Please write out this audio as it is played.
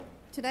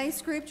Today's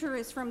scripture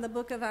is from the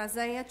book of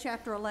Isaiah,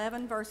 chapter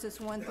 11, verses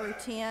 1 through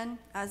 10.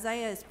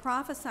 Isaiah is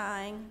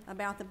prophesying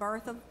about the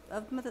birth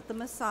of the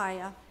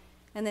Messiah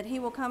and that he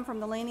will come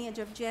from the lineage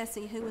of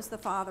Jesse, who was the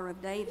father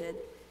of David,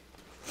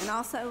 and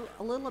also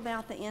a little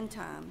about the end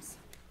times.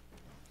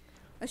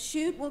 A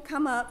shoot will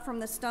come up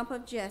from the stump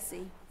of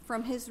Jesse.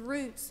 From his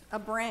roots a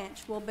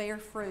branch will bear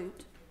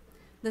fruit.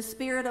 The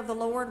Spirit of the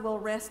Lord will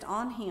rest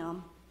on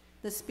him,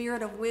 the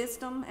Spirit of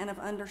wisdom and of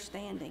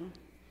understanding,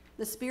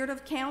 the Spirit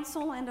of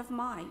counsel and of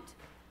might,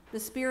 the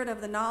Spirit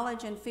of the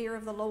knowledge and fear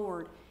of the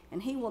Lord,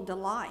 and he will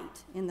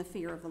delight in the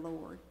fear of the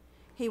Lord.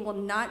 He will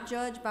not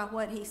judge by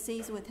what he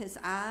sees with his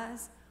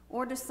eyes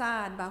or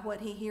decide by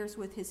what he hears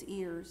with his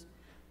ears,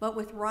 but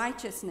with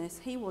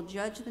righteousness he will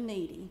judge the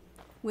needy.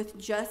 With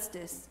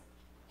justice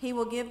he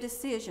will give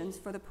decisions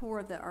for the poor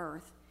of the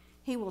earth.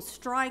 He will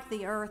strike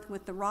the earth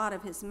with the rod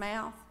of his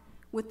mouth.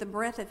 With the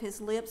breath of his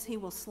lips he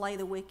will slay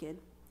the wicked.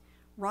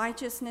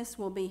 Righteousness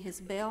will be his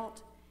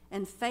belt,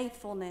 and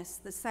faithfulness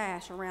the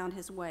sash around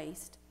his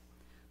waist.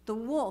 The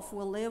wolf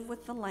will live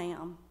with the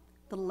lamb.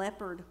 The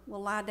leopard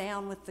will lie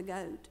down with the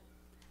goat.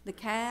 The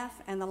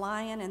calf and the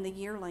lion and the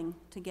yearling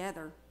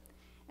together,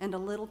 and a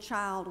little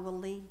child will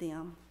lead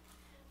them.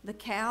 The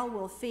cow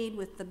will feed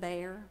with the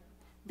bear.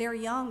 Their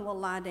young will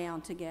lie down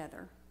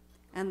together,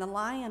 and the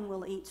lion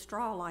will eat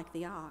straw like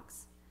the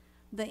ox.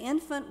 The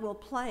infant will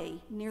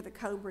play near the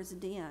cobra's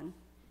den,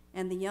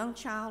 and the young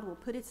child will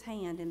put its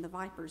hand in the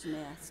viper's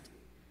nest.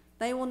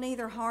 They will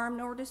neither harm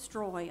nor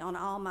destroy on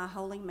all my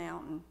holy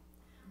mountain,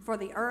 for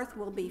the earth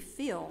will be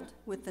filled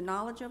with the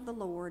knowledge of the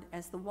Lord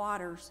as the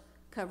waters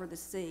cover the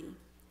sea.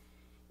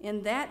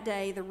 In that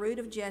day the root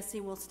of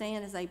Jesse will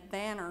stand as a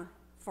banner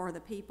for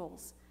the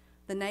peoples.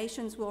 The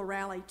nations will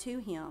rally to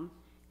him,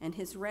 and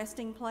his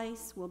resting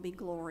place will be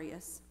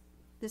glorious.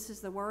 This is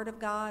the word of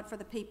God for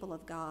the people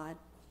of God.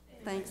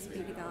 Thanks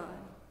be to God.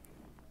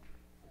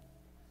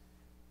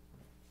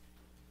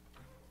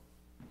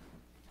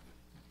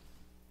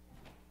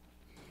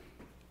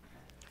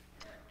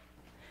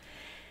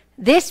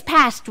 This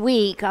past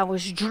week, I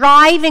was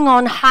driving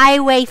on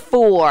Highway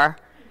 4,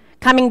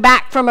 coming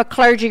back from a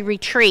clergy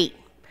retreat.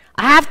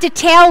 I have to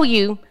tell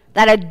you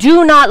that I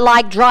do not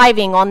like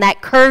driving on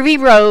that curvy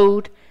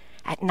road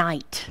at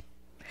night.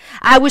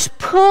 I was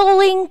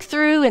pulling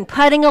through and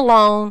putting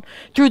along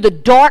through the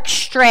dark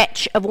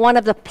stretch of one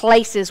of the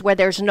places where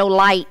there's no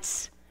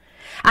lights.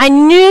 I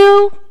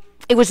knew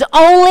it was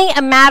only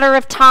a matter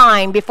of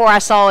time before I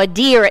saw a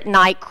deer at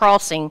night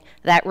crossing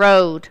that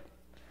road.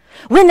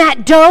 When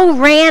that doe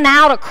ran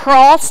out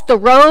across the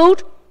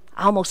road,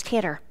 I almost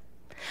hit her.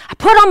 I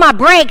put on my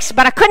brakes,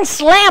 but I couldn't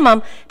slam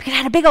them because I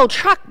had a big old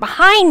truck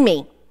behind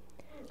me.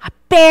 I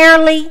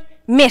barely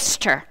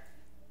missed her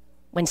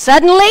when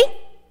suddenly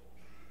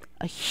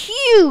a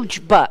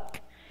huge buck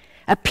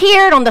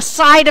appeared on the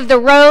side of the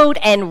road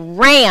and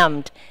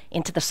rammed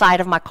into the side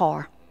of my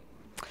car.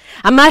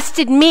 I must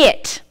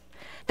admit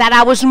that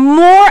I was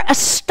more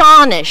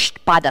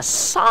astonished by the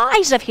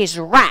size of his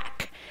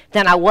rack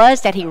than I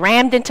was that he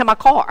rammed into my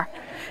car.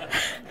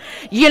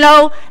 You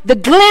know, the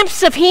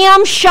glimpse of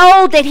him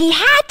showed that he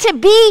had to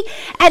be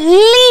at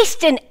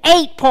least an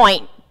 8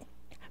 point,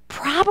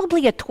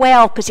 probably a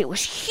 12, because it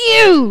was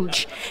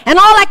huge. And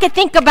all I could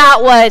think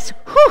about was,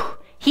 whew,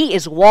 he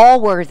is wall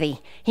worthy.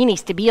 He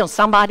needs to be on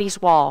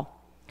somebody's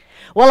wall.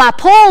 Well, I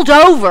pulled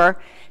over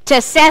to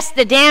assess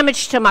the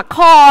damage to my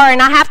car,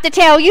 and I have to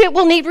tell you, it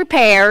will need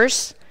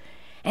repairs.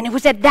 And it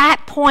was at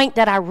that point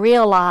that I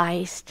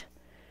realized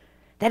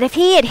that if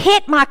he had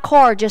hit my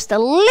car just a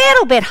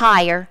little bit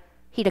higher,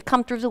 he'd have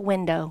come through the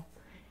window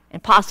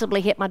and possibly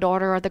hit my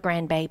daughter or the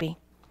grandbaby.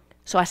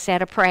 So I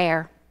said a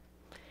prayer.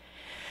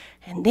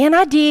 And then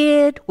I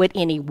did what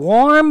any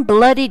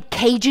warm-blooded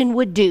Cajun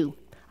would do.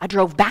 I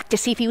drove back to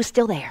see if he was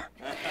still there.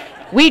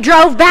 We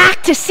drove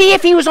back to see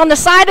if he was on the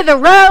side of the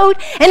road,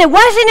 and it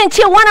wasn't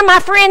until one of my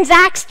friends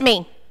asked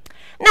me,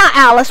 "Now,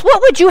 Alice,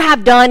 what would you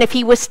have done if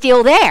he was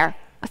still there?"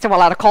 I said,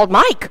 "Well, I'd have called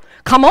Mike.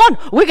 Come on,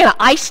 we're going to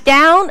ice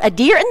down a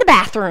deer in the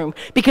bathroom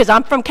because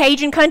I'm from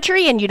Cajun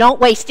country and you don't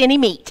waste any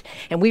meat."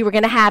 And we were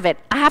going to have it.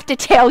 I have to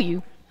tell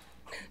you,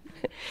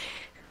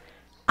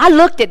 I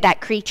looked at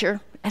that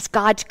creature as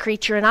God's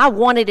creature and I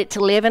wanted it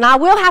to live. And I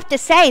will have to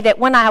say that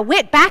when I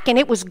went back and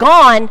it was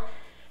gone,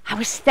 I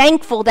was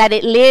thankful that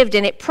it lived,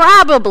 and it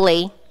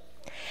probably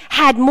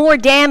had more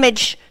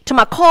damage to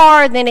my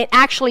car than it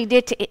actually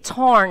did to its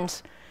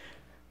horns.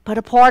 But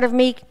a part of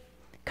me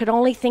could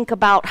only think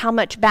about how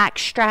much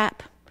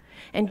backstrap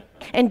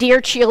and deer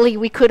chili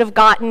we could have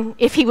gotten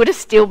if he would have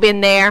still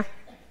been there.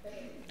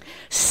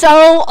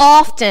 So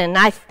often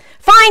I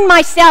find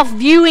myself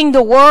viewing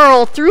the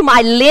world through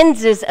my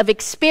lenses of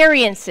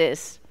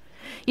experiences.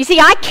 You see,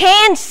 I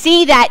can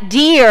see that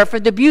deer for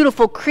the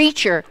beautiful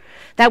creature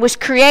that was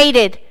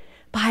created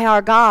by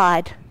our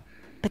God.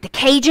 But the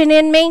Cajun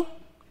in me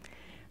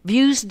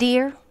views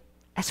deer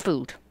as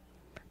food.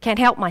 Can't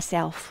help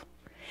myself.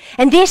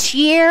 And this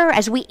year,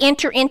 as we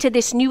enter into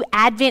this new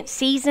Advent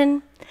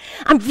season,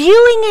 I'm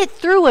viewing it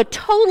through a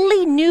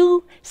totally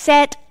new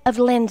set of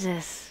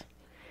lenses.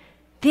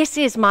 This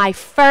is my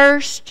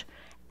first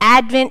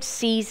Advent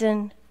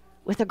season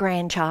with a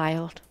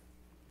grandchild?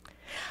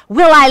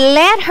 Will I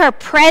let her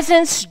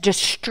presence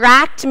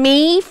distract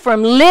me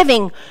from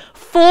living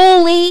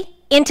fully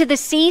into the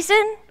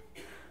season?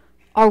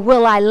 Or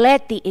will I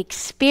let the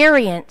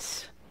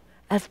experience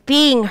of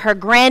being her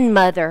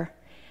grandmother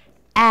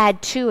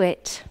add to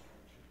it?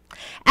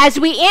 As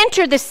we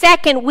enter the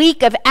second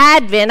week of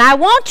Advent, I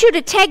want you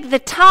to take the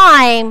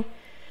time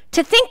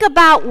to think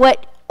about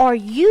what are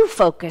you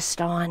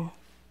focused on.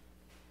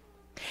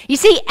 You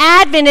see,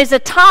 Advent is a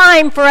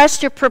time for us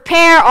to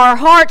prepare our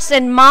hearts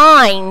and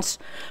minds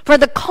for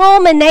the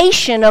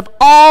culmination of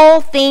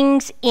all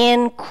things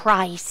in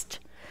Christ.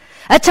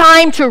 A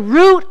time to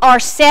root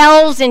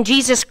ourselves in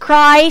Jesus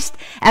Christ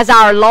as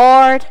our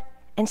Lord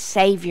and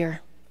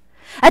Savior.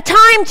 A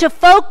time to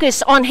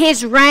focus on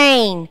His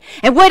reign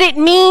and what it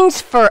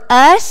means for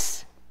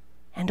us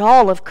and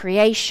all of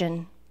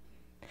creation.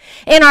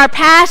 In our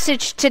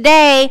passage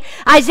today,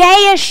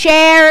 Isaiah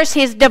shares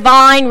his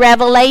divine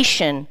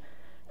revelation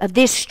of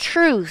this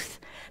truth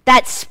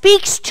that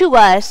speaks to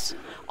us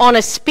on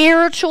a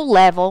spiritual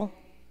level,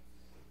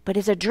 but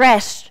is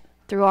addressed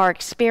through our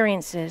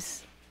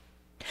experiences.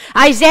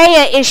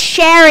 Isaiah is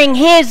sharing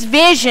his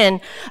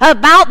vision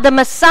about the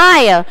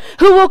Messiah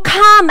who will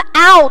come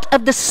out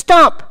of the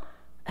stump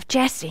of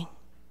Jesse.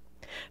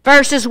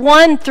 Verses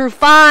 1 through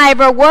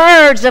 5 are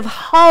words of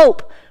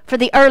hope for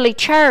the early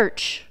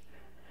church.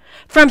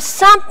 From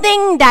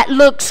something that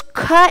looks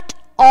cut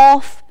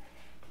off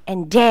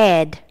and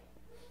dead,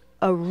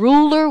 a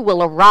ruler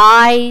will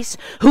arise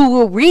who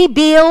will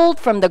rebuild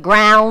from the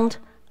ground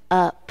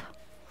up.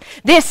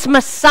 This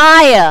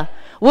Messiah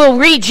will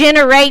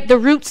regenerate the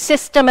root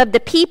system of the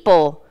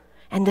people,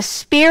 and the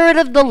Spirit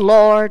of the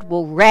Lord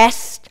will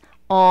rest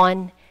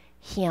on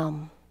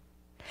him.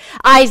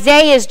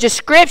 Isaiah's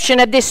description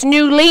of this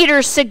new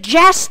leader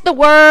suggests the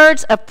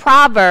words of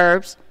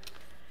Proverbs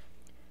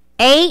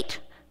 8,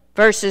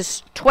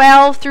 verses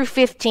 12 through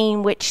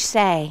 15, which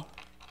say,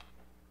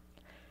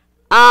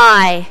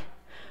 I,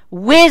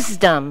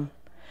 wisdom,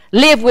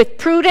 live with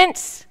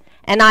prudence,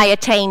 and I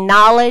attain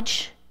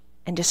knowledge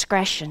and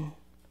discretion.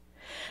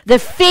 The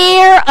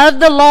fear of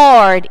the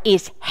Lord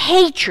is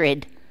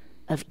hatred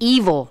of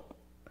evil.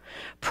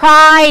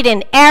 Pride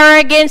and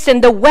arrogance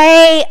and the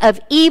way of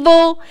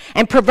evil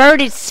and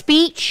perverted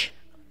speech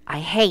I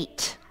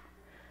hate.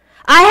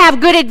 I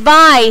have good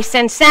advice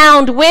and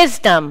sound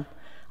wisdom.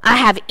 I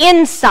have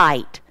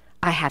insight.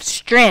 I have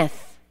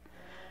strength.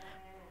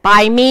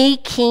 By me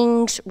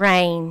kings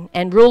reign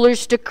and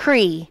rulers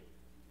decree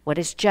what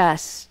is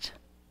just.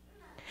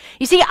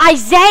 You see,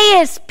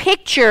 Isaiah's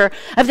picture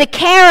of the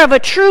care of a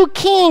true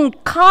king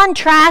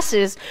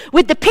contrasts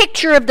with the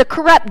picture of the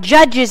corrupt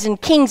judges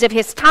and kings of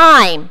his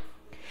time.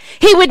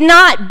 He would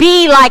not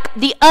be like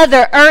the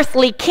other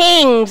earthly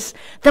kings.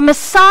 The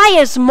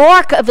Messiah's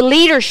mark of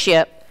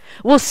leadership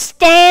will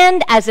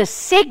stand as a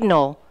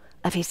signal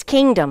of his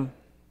kingdom.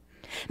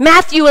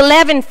 Matthew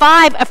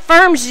 11:5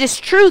 affirms this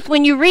truth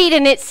when you read,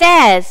 and it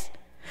says,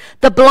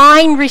 the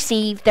blind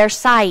receive their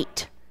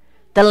sight,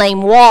 the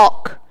lame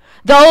walk,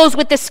 those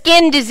with the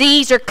skin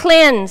disease are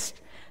cleansed,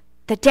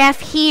 the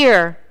deaf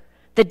hear,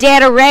 the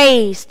dead are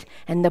raised,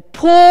 and the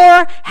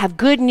poor have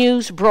good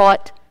news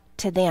brought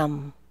to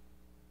them.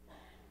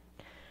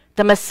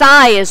 The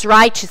Messiah's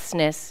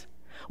righteousness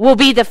will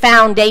be the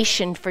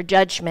foundation for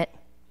judgment.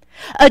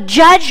 A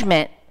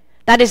judgment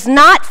that is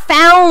not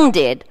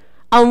founded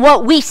on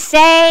what we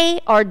say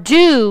or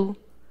do,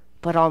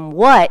 but on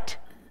what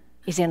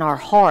is in our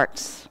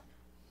hearts.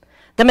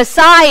 The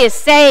Messiah's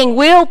saying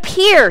will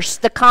pierce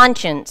the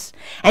conscience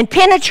and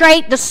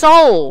penetrate the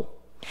soul.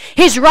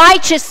 His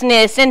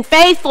righteousness and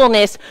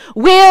faithfulness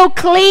will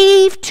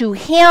cleave to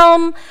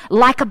him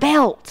like a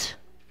belt,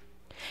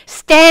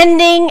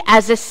 standing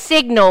as a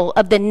signal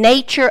of the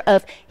nature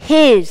of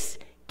his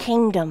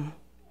kingdom.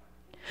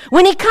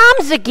 When he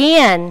comes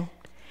again,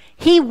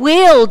 he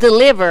will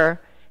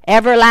deliver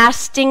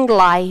everlasting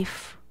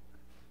life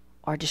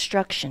or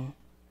destruction.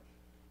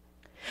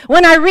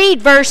 When I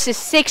read verses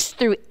 6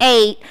 through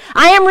 8,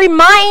 I am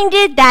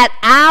reminded that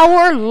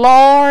our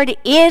Lord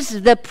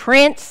is the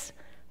Prince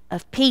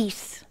of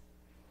Peace.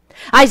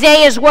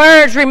 Isaiah's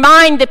words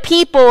remind the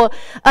people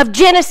of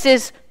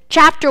Genesis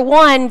chapter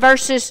 1,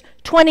 verses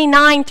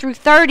 29 through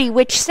 30,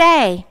 which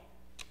say,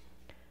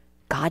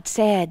 God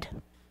said,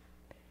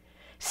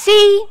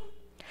 see,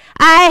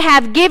 I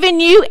have given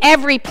you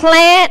every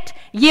plant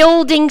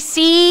yielding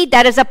seed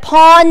that is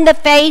upon the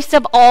face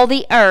of all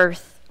the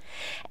earth,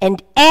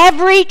 and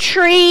every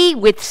tree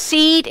with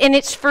seed in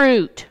its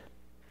fruit.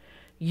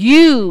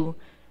 You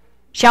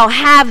shall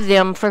have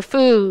them for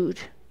food.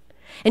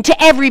 And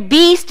to every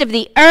beast of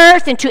the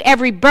earth, and to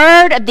every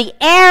bird of the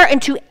air,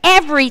 and to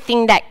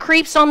everything that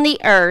creeps on the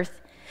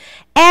earth,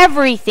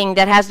 everything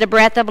that has the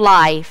breath of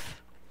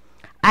life,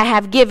 I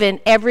have given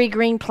every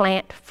green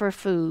plant for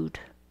food.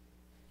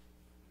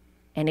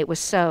 And it was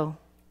so.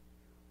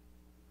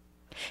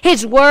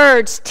 His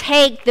words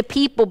take the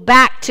people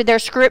back to their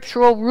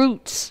scriptural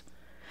roots.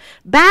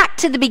 back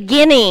to the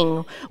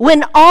beginning,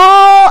 when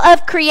all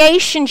of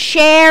creation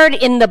shared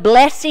in the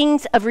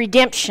blessings of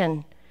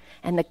redemption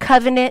and the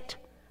covenant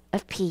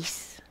of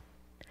peace.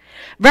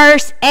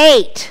 Verse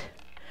 8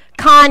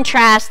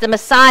 contrasts the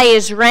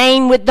Messiah's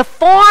reign with the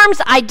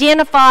forms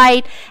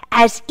identified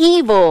as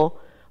evil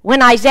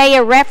when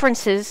Isaiah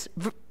references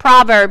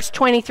Proverbs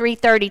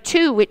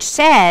 23:32, which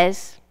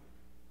says,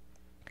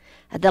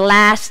 "At the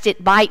last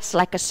it bites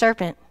like a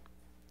serpent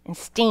and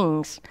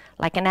stings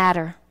like an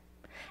adder."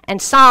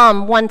 And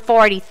Psalm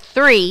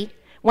 143,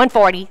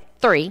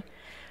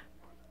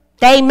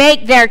 "They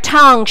make their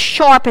tongue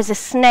sharp as a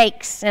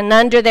snake's, and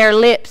under their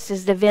lips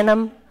is the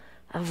venom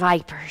of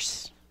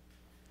vipers."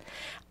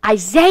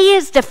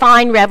 Isaiah's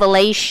divine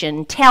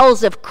revelation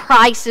tells of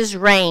Christ's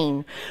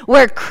reign,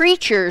 where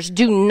creatures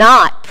do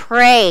not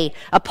prey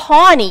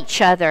upon each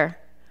other.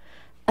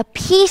 A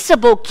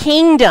peaceable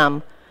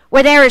kingdom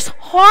where there is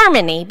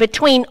harmony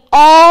between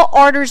all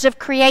orders of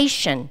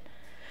creation.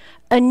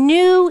 A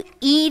new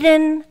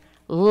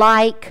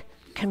Eden-like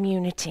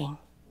community.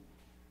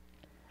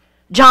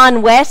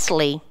 John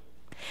Wesley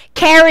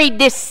carried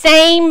this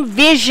same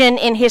vision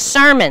in his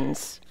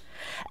sermons.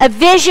 A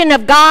vision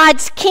of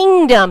God's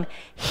kingdom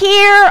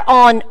here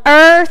on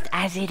earth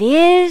as it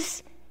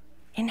is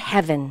in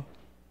heaven.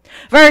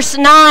 Verse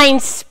 9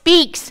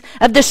 speaks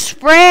of the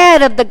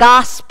spread of the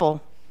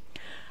gospel,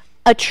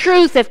 a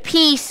truth of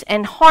peace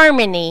and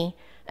harmony,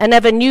 and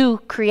of a new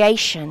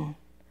creation.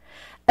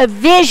 A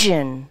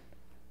vision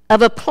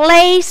of a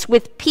place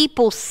with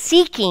people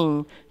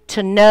seeking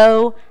to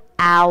know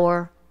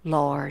our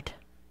Lord.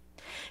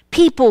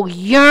 People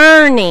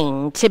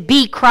yearning to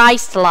be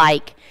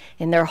Christ-like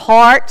in their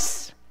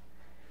hearts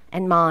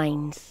and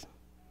minds.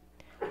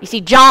 You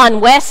see,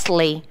 John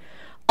Wesley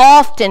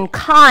often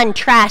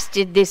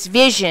contrasted this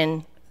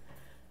vision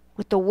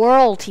with the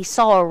world he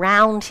saw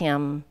around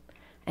him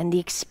and the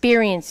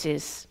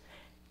experiences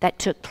that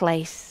took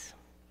place.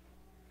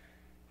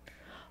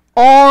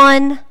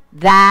 On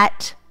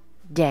that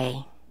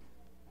day,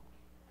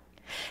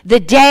 the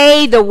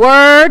day the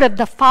Word of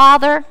the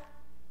Father,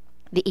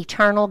 the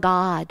eternal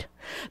God,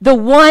 the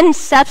one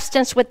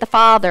substance with the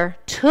Father,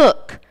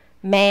 took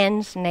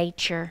man's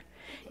nature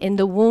in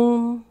the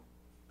womb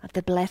of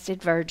the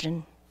Blessed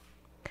Virgin.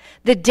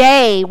 The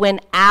day when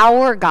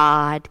our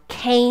God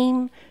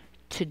came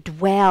to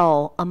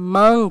dwell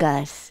among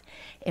us,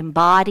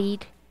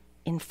 embodied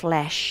in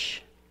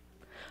flesh,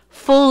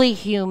 fully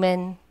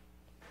human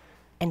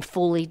and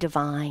fully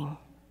divine.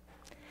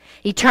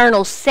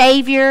 Eternal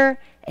Savior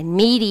and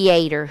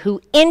Mediator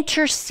who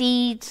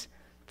intercedes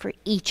for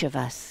each of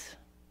us.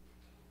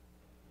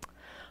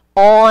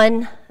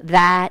 On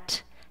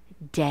that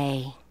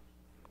day,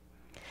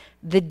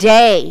 the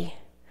day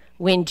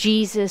when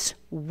Jesus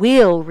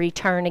will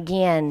return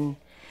again,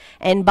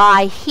 and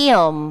by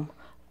him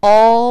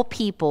all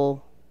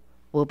people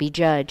will be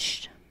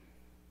judged.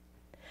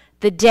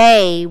 The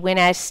day when,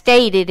 as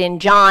stated in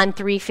John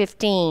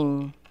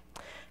 3:15,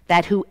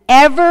 that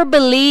whoever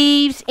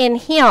believes in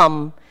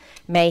him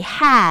may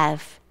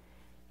have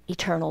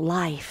eternal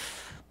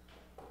life.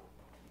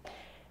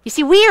 You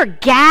see, we are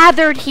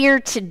gathered here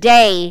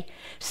today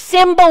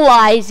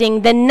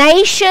symbolizing the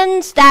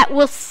nations that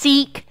will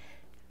seek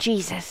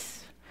Jesus.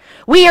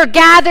 We are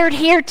gathered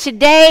here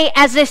today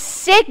as a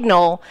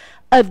signal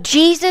of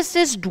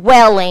Jesus'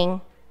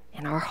 dwelling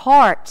in our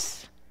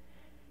hearts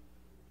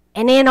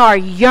and in our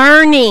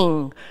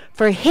yearning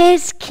for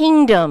his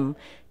kingdom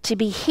to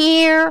be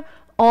here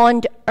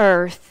on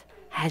earth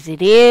as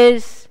it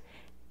is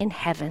in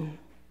heaven.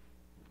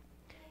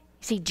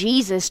 See,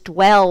 Jesus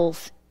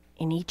dwells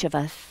in each of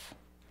us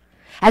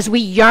as we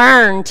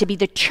yearn to be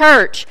the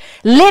church,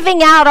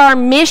 living out our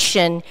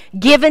mission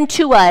given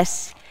to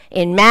us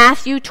in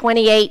Matthew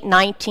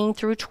 28:19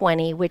 through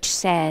 20, which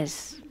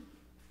says,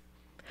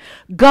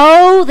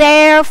 "Go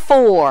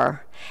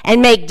therefore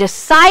and make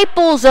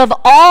disciples of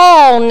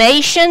all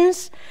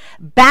nations,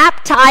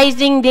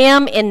 baptizing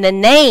them in the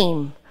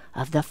name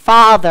of the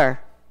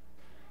Father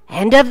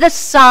and of the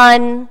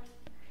Son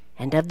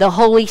and of the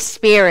Holy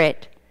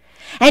Spirit,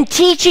 and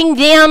teaching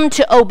them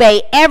to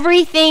obey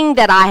everything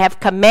that I have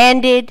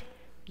commanded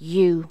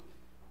you.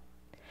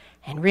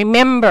 And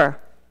remember,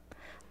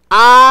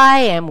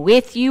 I am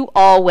with you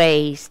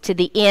always to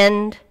the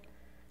end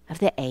of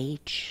the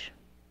age."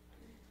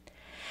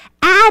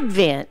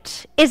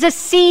 Advent is a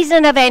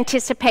season of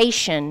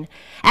anticipation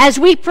as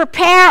we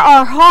prepare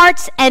our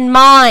hearts and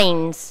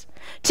minds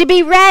to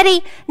be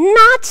ready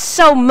not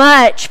so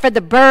much for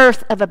the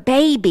birth of a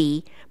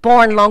baby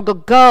born long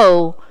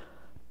ago,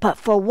 but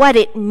for what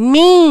it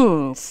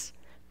means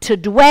to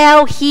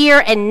dwell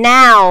here and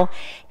now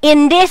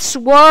in this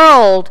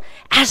world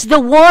as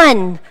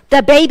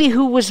the baby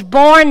who was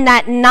born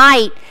that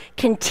night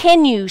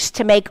continues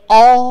to make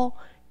all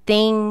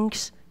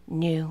things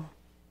new.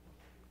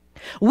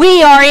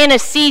 We are in a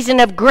season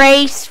of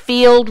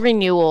grace-filled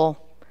renewal.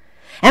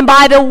 And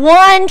by the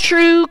one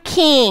true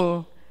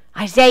King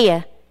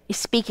Isaiah is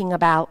speaking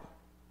about.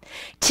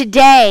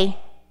 Today,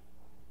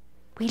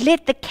 we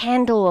lit the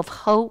candle of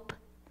hope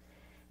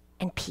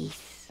and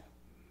peace.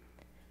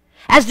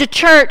 as the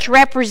church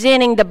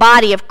representing the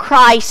body of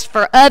Christ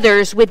for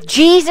others with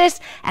Jesus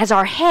as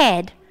our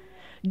head,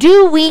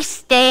 do we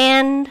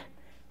stand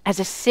as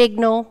a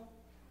signal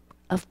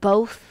of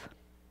both?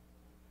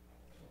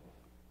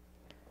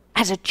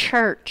 As a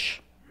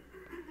church,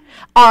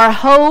 our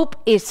hope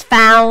is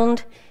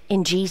found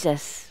in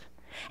Jesus,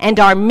 and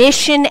our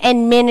mission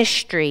and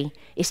ministry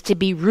is to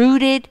be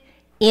rooted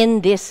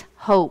in this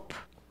hope.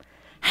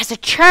 As a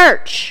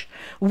church,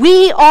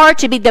 we are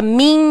to be the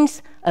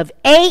means of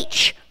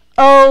HOPE.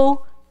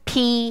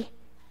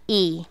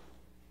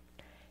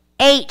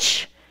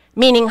 H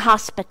meaning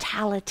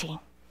hospitality.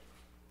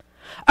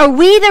 Are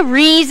we the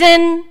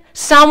reason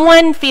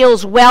someone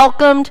feels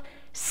welcomed,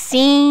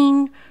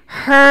 seen,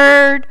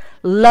 heard,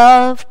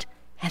 loved,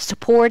 and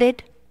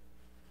supported?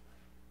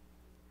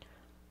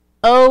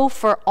 O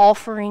for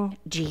offering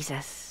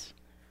Jesus.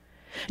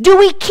 Do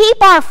we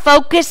keep our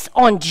focus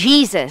on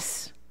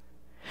Jesus?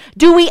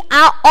 Do we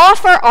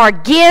offer our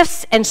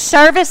gifts and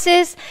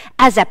services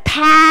as a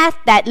path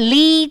that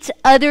leads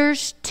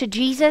others to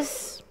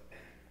Jesus?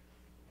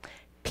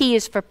 P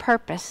is for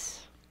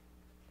purpose.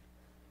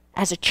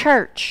 As a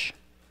church,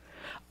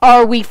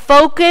 are we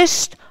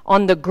focused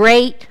on the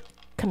Great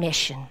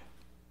Commission?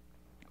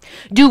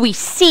 Do we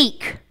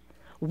seek,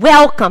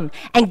 welcome,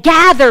 and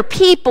gather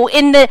people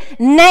in the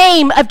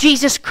name of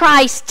Jesus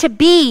Christ to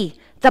be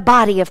the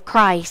body of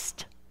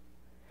Christ?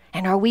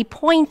 And are we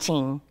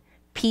pointing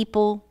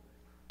people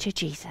to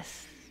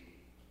Jesus?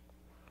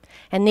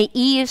 And the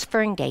E is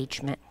for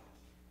engagement.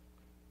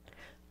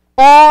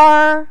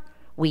 Are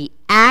we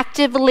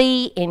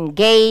actively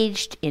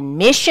engaged in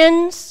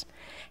missions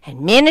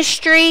and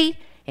ministry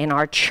in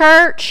our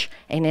church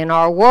and in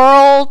our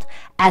world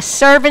as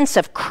servants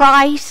of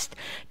Christ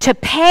to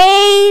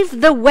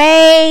pave the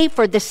way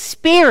for the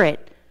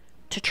Spirit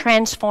to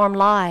transform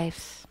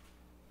lives?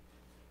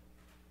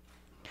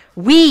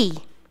 We,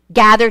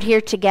 gathered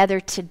here together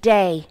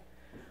today,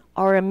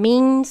 are a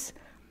means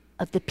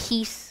of the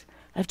peace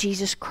of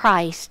Jesus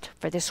Christ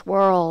for this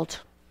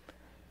world.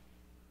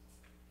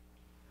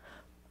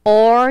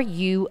 Are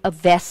you a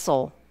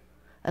vessel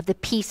of the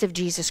peace of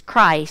Jesus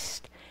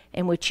Christ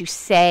in which you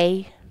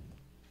say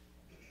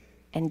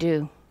and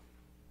do?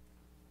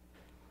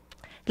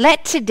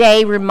 Let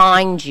today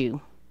remind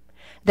you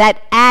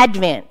that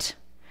Advent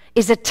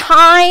is a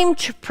time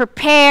to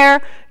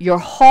prepare your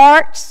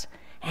hearts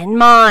and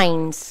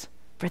minds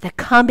for the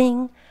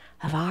coming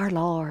of our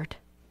Lord,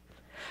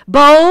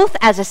 both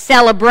as a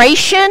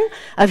celebration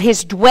of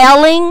his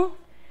dwelling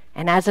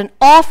and as an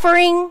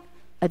offering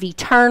of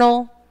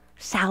eternal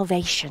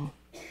salvation.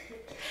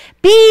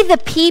 Be the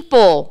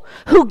people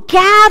who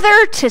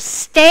gather to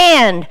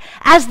stand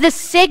as the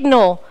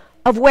signal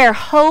of where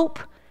hope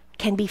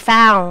can be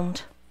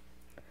found.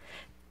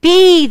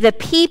 Be the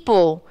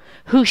people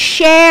who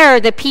share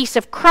the peace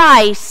of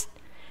Christ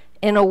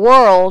in a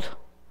world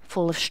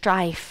full of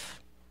strife.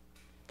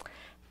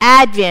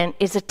 Advent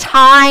is a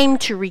time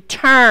to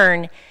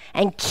return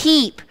and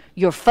keep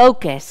your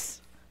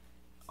focus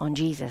on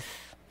Jesus.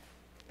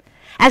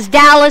 As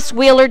Dallas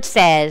Willard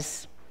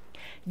says,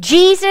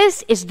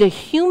 Jesus is the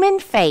human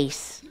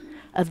face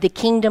of the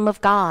kingdom of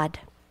God.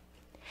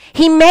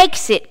 He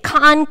makes it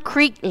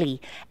concretely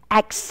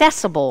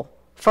accessible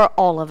for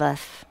all of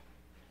us.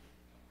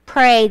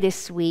 Pray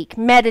this week,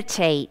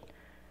 meditate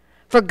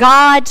for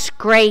God's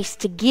grace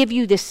to give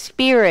you the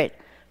spirit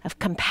of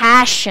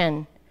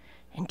compassion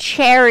and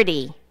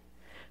charity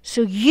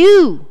so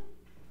you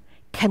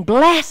can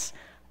bless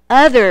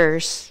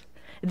others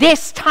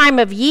this time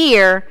of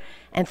year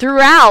and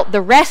throughout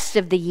the rest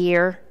of the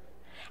year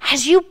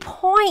as you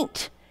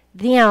point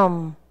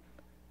them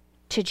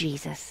to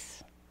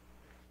Jesus.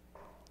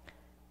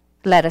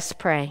 Let us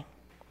pray.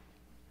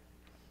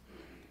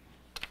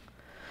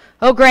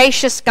 Oh,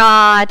 gracious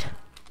God,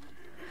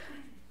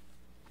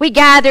 we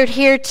gathered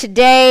here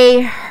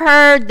today,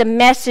 heard the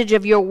message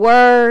of your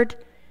word,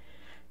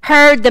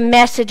 heard the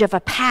message of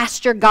a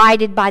pastor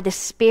guided by the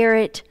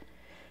Spirit.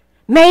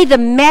 May the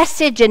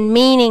message and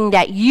meaning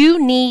that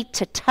you need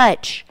to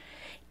touch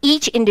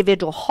each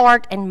individual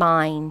heart and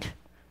mind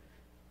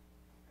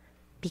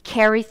be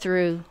carried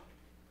through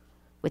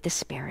with the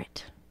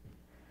Spirit.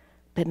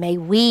 But may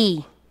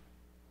we,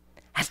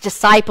 as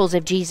disciples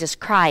of Jesus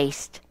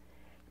Christ,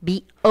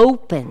 be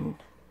open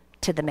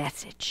to the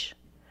message.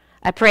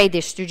 I pray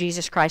this through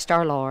Jesus Christ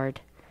our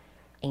Lord.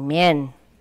 Amen.